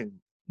joking.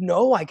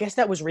 No, I guess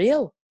that was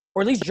real.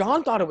 Or at least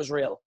John thought it was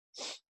real.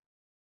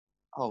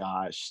 Oh,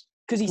 gosh.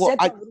 Because he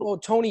said something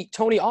about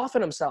Tony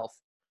offing himself.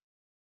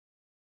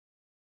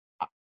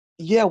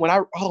 Yeah,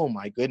 oh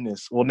my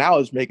goodness. Well, now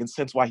it's making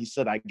sense why he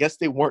said, I guess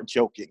they weren't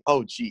joking.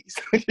 Oh, geez.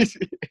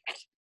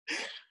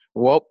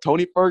 Well,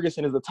 Tony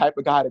Ferguson is the type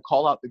of guy to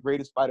call out the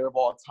greatest fighter of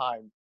all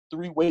time,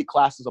 3 weight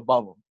classes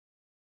above him.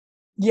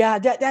 Yeah,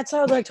 that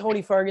sounds like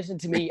Tony Ferguson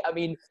to me. I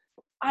mean,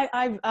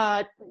 I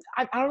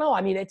don't know.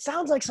 I mean, it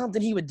sounds like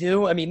something he would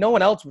do. I mean, no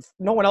one else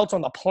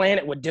on the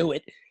planet would do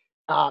it.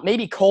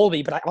 Maybe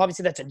Colby, but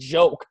obviously that's a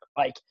joke.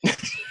 Like,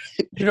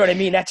 you know what I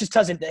mean? That just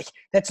doesn't.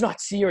 That's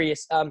not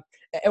serious.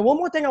 And one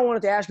more thing I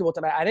wanted to ask you about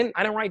tonight. I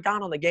didn't write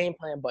down on the game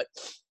plan, but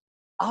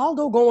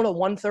Aldo going to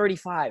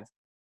 135.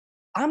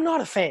 I'm not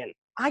a fan.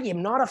 I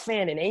am not a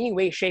fan in any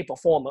way, shape, or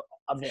form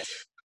of this.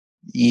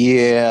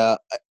 Yeah,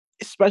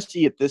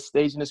 especially at this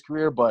stage in his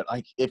career. But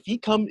like, if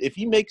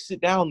he makes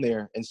it down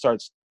there and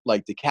starts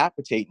like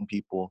decapitating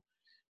people,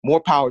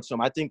 more power to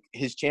him. I think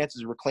his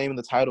chances of reclaiming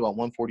the title at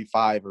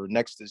 145 are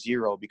next to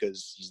zero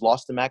because he's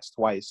lost to Max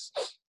twice.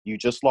 You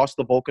just lost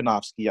to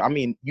Volkanovski. I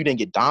mean, you didn't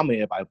get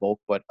dominated by Volk,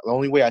 but the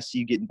only way I see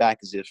you getting back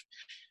is if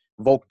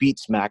Volk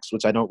beats Max,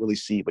 which I don't really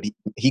see, but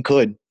he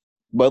could.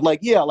 But like,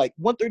 yeah, like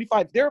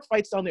 135, there are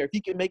fights down there. If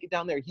he can make it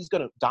down there, he's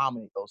gonna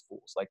dominate those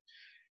fools. Like,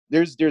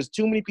 there's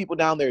too many people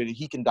down there that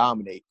he can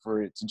dominate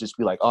for it to just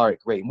be like, all right,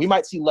 great. And we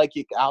might see leg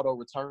kick Aldo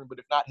return, but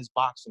if not, his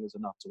boxing is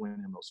enough to win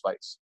him those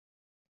fights.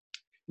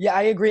 Yeah,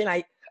 I agree,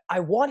 and I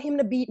want him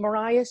to beat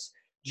Moraes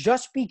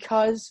just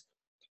because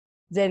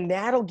then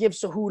that'll give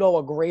Cejudo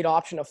a great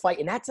option to fight,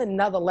 and that's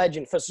another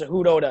legend for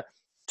Cejudo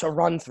to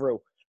run through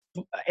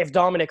if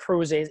Dominic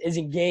Cruz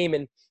isn't game,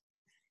 and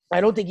I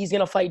don't think he's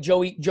going to fight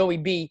Joey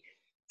B.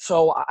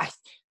 So,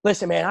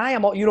 listen,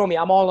 man, you know me,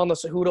 I'm all on the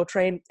Cejudo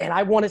train, and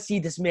I want to see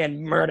this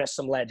man murder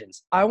some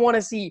legends. I want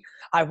to see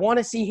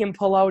him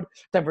pull out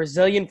the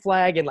Brazilian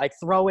flag and like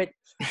throw it,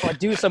 or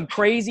do some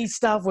crazy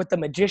stuff with the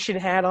magician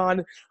hat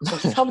on, or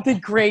something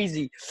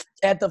crazy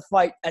at the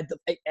fight.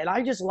 And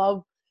I just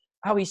love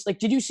how he's like.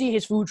 Did you see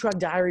his food truck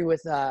diary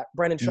with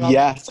Brendan Schaub?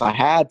 Yes, I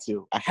had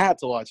to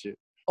watch it.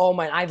 Oh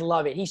man, I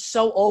love it. He's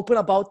so open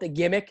about the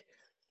gimmick,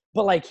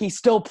 but like he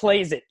still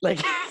plays it. Like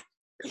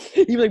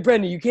he'd be like,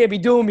 Brendan, you can't be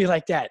doing me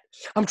like that.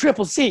 I'm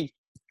Triple C.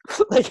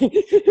 Like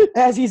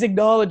as he's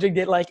acknowledging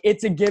that, like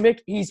it's a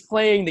gimmick, he's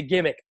playing the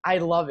gimmick. I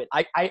love it.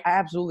 I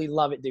absolutely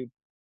love it, dude.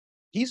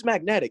 He's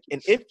magnetic,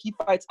 and if he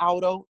fights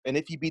Aldo, and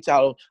if he beats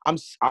Aldo, I'm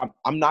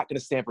not going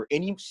to stand for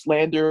any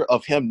slander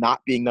of him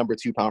not being number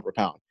 2 pound for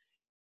pound.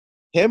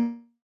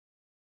 Him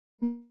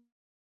and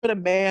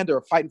Amanda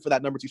are fighting for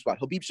that number 2 spot.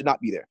 Khabib should not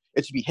be there.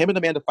 It should be him and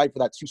Amanda fight for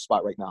that 2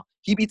 spot right now.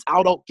 He beats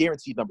Aldo,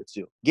 guaranteed number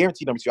 2.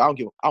 Guaranteed number 2. I don't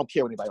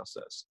care what anybody else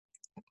says.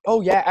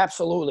 Oh yeah,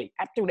 absolutely.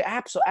 Dude,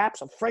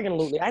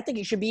 absolutely. I think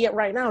he should be it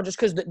right now, just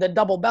because the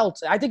double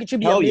belts. I think it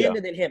should be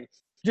Amanda than him,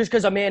 just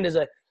because Amanda's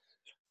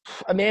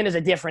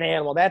a different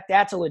animal.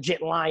 That's a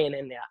legit lion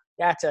in there.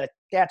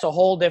 That's a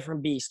whole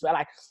different beast.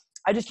 But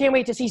I just can't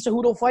wait to see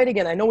Cejudo fight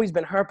again. I know he's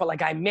been hurt, but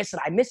like I miss it.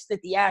 I miss the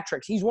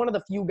theatrics. He's one of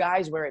the few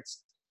guys where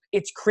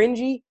it's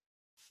cringy,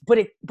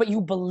 but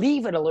you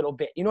believe it a little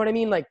bit. You know what I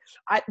mean? Like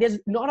there's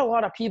not a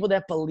lot of people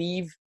that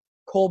believe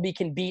Colby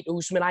can beat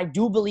Usman. I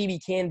do believe he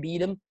can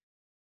beat him.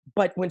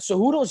 But when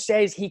Cejudo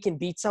says he can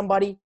beat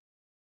somebody,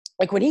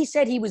 like when he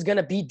said he was going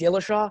to beat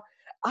Dillashaw,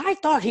 I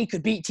thought he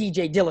could beat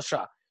TJ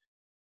Dillashaw.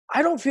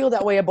 I don't feel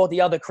that way about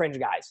the other cringe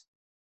guys.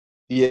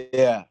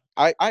 Yeah,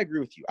 I agree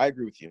with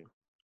you.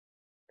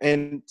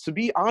 And to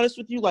be honest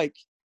with you, like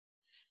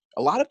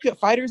A lot of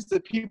fighters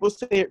that people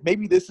say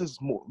maybe this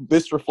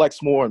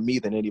reflects more on me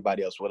than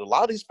anybody else. But a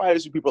lot of these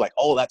fighters who people are like,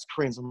 oh, that's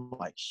cringe. I'm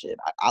like, shit,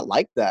 I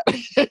like that.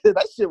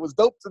 That shit was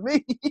dope to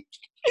me.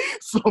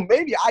 So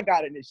maybe I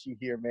got an issue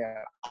here, man.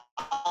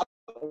 I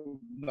don't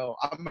know.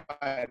 I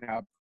might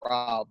have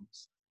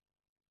problems.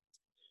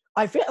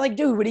 I feel like,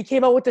 dude, when he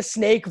came out with the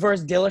Snake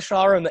versus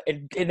Dillashaw and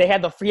they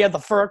had he had the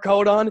fur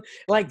coat on,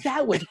 like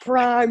that was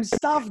prime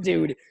stuff,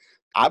 dude.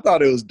 I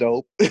thought it was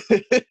dope.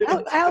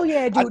 Hell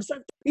yeah, dude.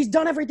 He's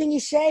done everything he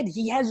said.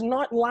 He has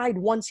not lied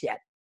once yet.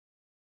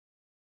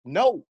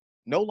 No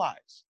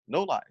lies.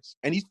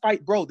 And he's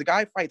bro. The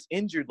guy fights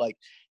injured. Like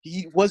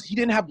he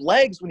didn't have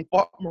legs when he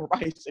fought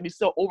Moraes, and he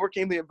still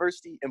overcame the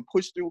adversity and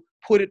pushed through,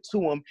 put it to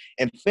him,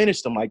 and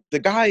finished him. Like the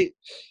guy,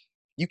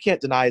 you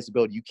can't deny his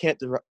ability. You can't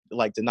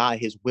deny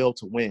his will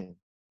to win.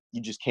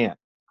 You just can't.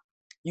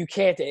 You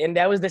can't. And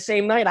that was the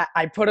same night.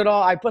 I put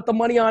the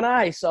money on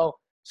Ice. So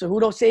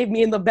Cejudo saved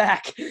me in the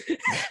back.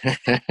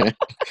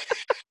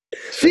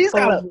 She's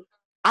got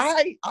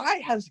I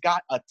has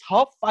got a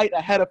tough fight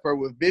ahead of her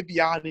with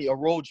Viviane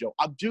Araújo.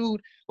 Dude,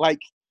 like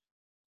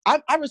I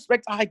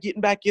respect I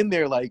getting back in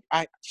there. Like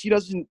she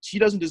doesn't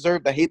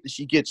deserve the hate that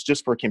she gets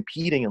just for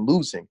competing and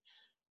losing.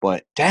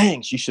 But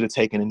dang, she should have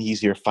taken an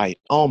easier fight.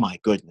 Oh my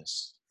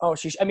goodness.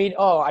 I mean,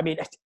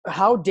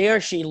 how dare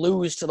she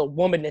lose to the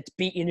woman that's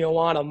beaten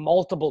Joanna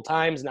multiple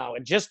times now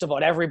and just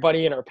about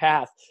everybody in her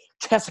path?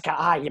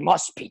 Jessica, you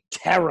must be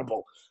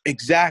terrible.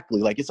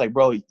 Exactly. Like, it's like,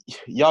 bro,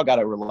 y'all got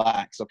to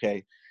relax,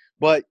 okay?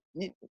 But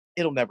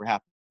it'll never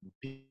happen.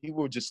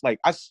 People were just like,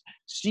 I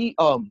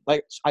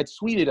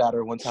tweeted at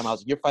her one time. I was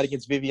like, your fight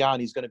against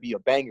Viviane is going to be a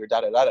banger,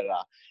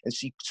 da-da-da-da-da. And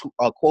she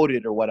quoted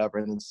it or whatever.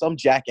 And then some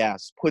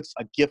jackass puts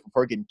a gif of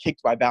her getting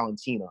kicked by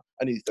Valentina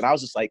underneath. And I was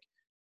just like,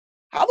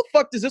 how the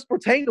fuck does this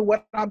pertain to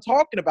what I'm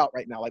talking about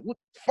right now? Like, what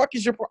the fuck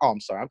is your oh,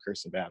 I'm sorry. I'm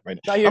cursing bad right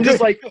now. I'm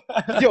just like,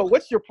 yo,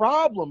 what's your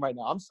problem right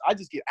now? I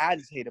just get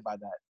agitated by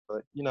that.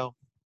 But,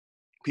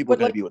 people are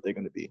going to be what they're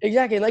going to be.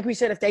 Exactly. Like we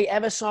said, if they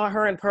ever saw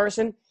her in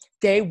person,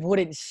 they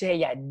wouldn't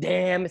say a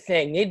damn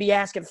thing. They'd be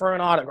asking for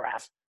an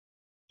autograph.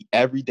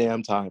 Every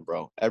damn time,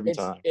 bro. Every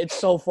time. It's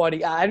so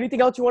funny.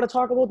 Anything else you want to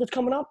talk about that's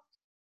coming up?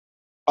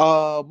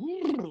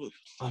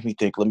 Let me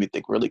think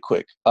really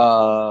quick.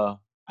 I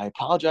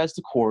apologize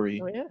to Corey.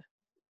 Oh, yeah.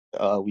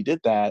 We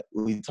did that.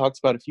 We talked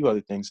about a few other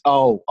things.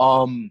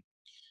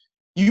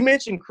 You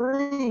mentioned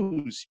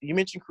Cruz.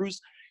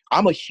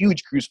 I'm a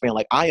huge Cruz fan.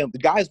 Like, I am. The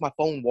guy is my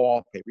phone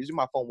wallpaper. He's been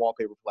my phone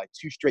wallpaper for like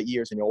 2 straight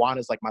years, and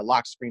Joanna's like my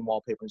lock screen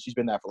wallpaper, and she's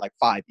been there for like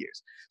 5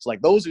 years. So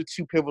like, those are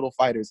 2 pivotal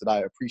fighters that I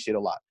appreciate a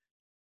lot.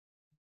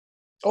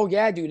 Oh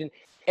yeah, dude. And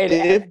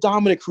if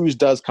Dominick Cruz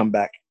does come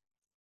back,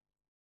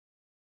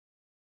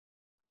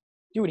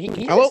 dude, he's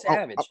a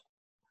savage.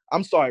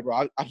 I'm sorry,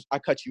 bro. I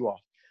cut you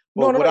off.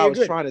 But what I was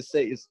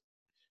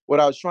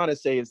trying to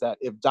say is that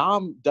if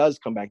Dom does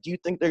come back, do you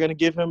think they're going to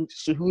give him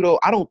Cejudo?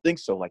 I don't think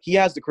so. Like, he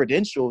has the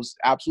credentials.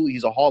 Absolutely.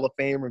 He's a Hall of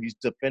Famer. He's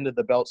defended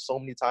the belt so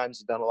many times.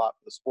 He's done a lot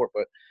for the sport.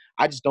 But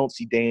I just don't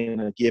see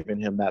Dana giving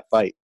him that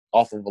fight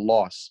off of a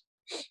loss.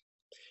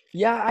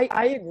 Yeah,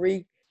 I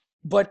agree.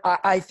 But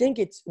I think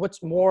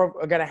what's more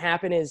going to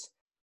happen is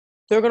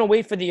they're going to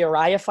wait for the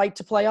Uriah fight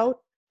to play out.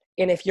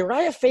 And if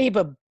Uriah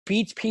Faber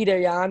beats Petr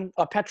Yan,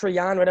 or Petr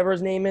Yan, whatever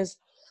his name is,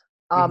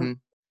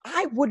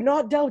 I would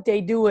not doubt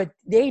they do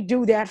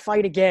that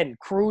fight again,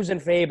 Cruz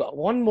and Faber,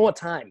 one more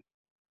time.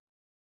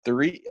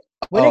 3?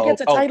 When it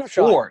gets a title 4.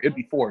 shot. It'd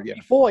be 4, yeah.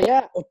 4,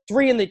 yeah.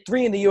 3 in the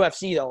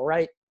UFC though,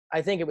 right?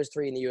 I think it was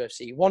 3 in the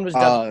UFC. One was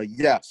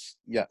yes.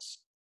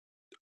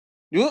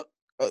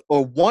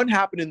 Or 1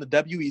 happened in the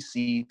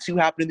WEC, 2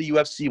 happened in the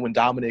UFC when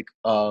Dominic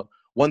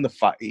won the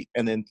fight,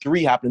 and then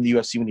 3 happened in the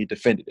UFC when he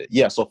defended it.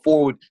 Yeah, so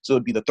 4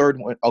 it'd be the 3rd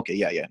one. Okay,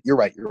 yeah. You're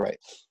right.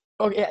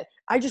 Okay,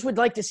 I just would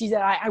like to see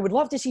that. I would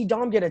love to see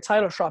Dom get a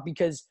title shot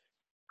because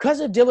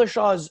of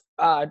Dillashaw's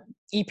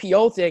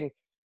EPO thing.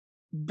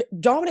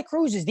 Dominick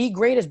Cruz is the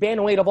greatest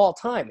bantamweight of all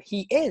time.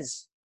 He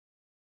is.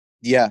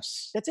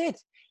 Yes. That's it.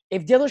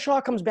 If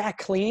Dillashaw comes back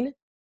clean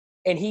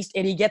and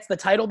he gets the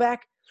title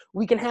back,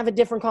 we can have a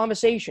different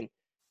conversation.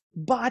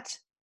 But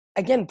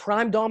again,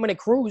 prime Dominick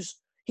Cruz,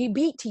 he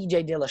beat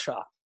TJ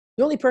Dillashaw.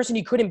 The only person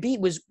he couldn't beat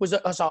was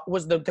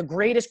the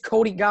greatest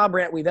Cody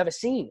Garbrandt we've ever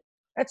seen.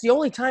 That's the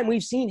only time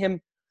we've seen him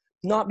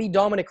not be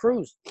Dominick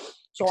Cruz.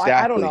 So exactly.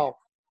 I don't know.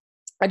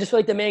 I just feel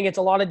like the man gets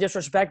a lot of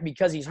disrespect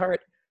because he's hurt.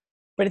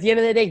 But at the end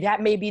of the day, that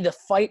may be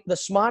the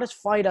smartest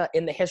fighter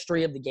in the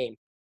history of the game.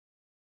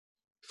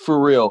 For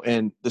real.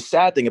 And the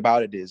sad thing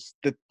about it is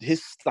that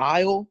his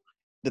style,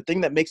 the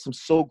thing that makes him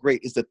so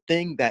great is the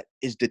thing that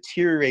is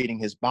deteriorating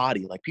his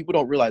body. Like, people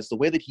don't realize the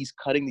way that he's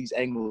cutting these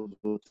angles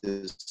with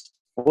his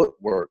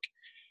footwork.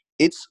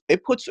 It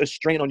puts a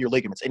strain on your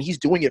ligaments, and he's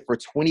doing it for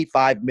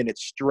 25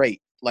 minutes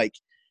straight. Like,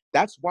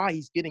 that's why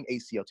he's getting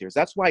ACL tears.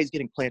 That's why he's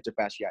getting plantar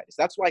fasciitis.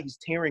 That's why he's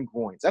tearing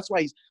groins. That's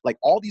why he's like,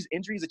 all these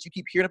injuries that you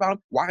keep hearing about him.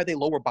 Why are they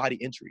lower body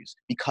injuries?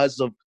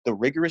 Because of the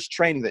rigorous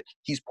training that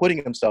he's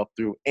putting himself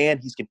through, and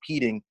he's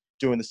competing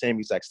doing the same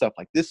exact stuff.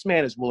 Like, this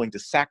man is willing to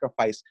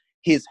sacrifice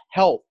his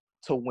health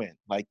to win.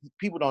 Like,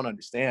 people don't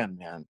understand,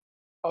 man.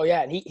 Oh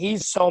yeah, and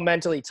he's so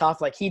mentally tough.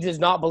 Like he does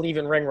not believe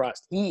in ring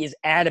rust. He is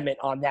adamant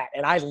on that,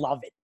 and I love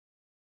it.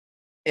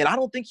 And I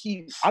don't think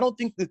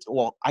that,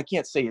 well, I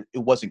can't say it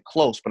wasn't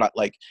close, but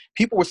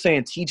people were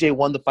saying TJ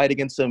won the fight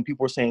against him.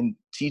 People were saying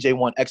TJ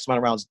won X amount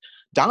of rounds.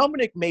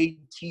 Dominic made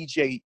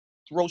TJ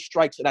throw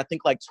strikes at I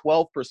think like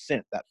 12%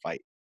 that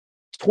fight.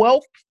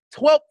 12%.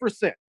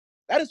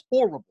 That is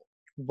horrible.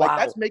 Wow. Like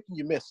that's making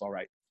you miss, all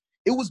right.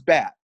 It was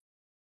bad.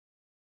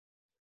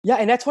 Yeah,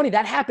 and that's funny.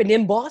 That happened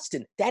in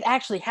Boston. That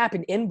actually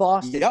happened in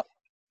Boston. Yep.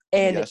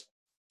 And yes,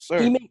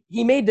 sir.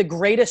 He made the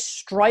greatest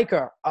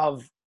striker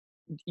of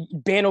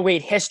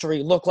bantamweight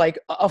history look like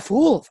a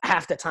fool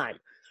half the time.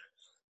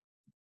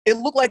 It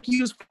looked like he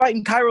was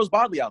fighting Kairos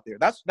Bodley out there.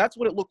 That's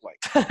what it looked like.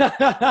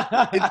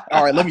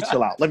 All right, let me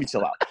chill out. But let me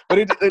chill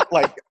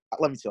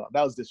out.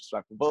 That was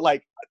disrespectful. But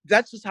like,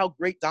 that's just how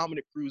great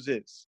Dominic Cruz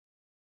is.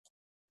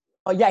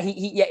 Oh yeah,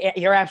 yeah,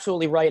 you're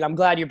absolutely right. I'm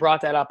glad you brought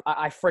that up.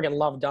 I friggin'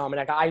 love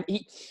Dominic.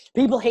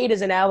 People hate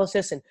his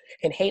analysis and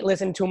hate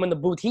listening to him in the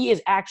booth. He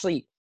is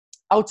actually,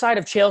 outside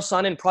of Chael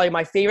Sonnen, probably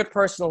my favorite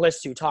person to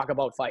listen to talk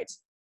about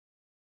fights.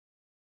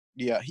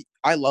 Yeah,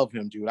 I love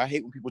him, dude. I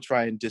hate when people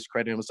try and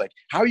discredit him. It's like,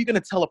 how are you going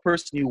to tell a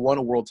person you won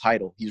a world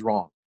title he's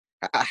wrong?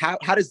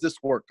 How does this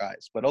work,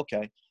 guys? But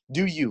okay,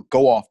 do you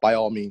go off by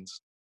all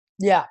means?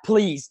 Yeah,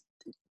 please.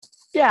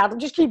 Yeah,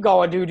 just keep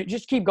going, dude.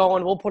 Just keep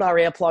going. We'll put our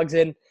earplugs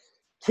in.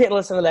 Can't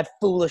listen to that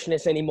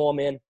foolishness anymore,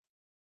 man.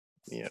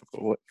 Yeah,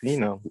 but what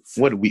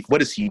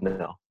does he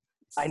know?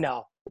 I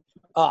know.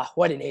 Oh,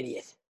 what an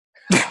idiot.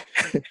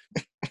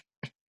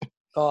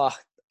 Oh,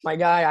 my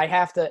guy, I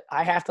have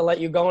to let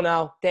you go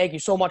now. Thank you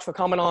so much for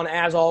coming on,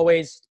 as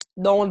always.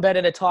 No one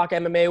better to talk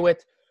MMA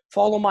with.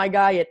 Follow my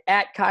guy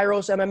at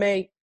Kairos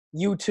MMA,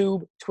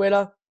 YouTube,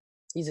 Twitter.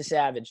 He's a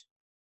savage.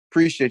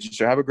 Appreciate you,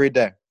 sir. Have a great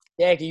day.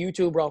 Thank you. You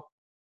too, bro.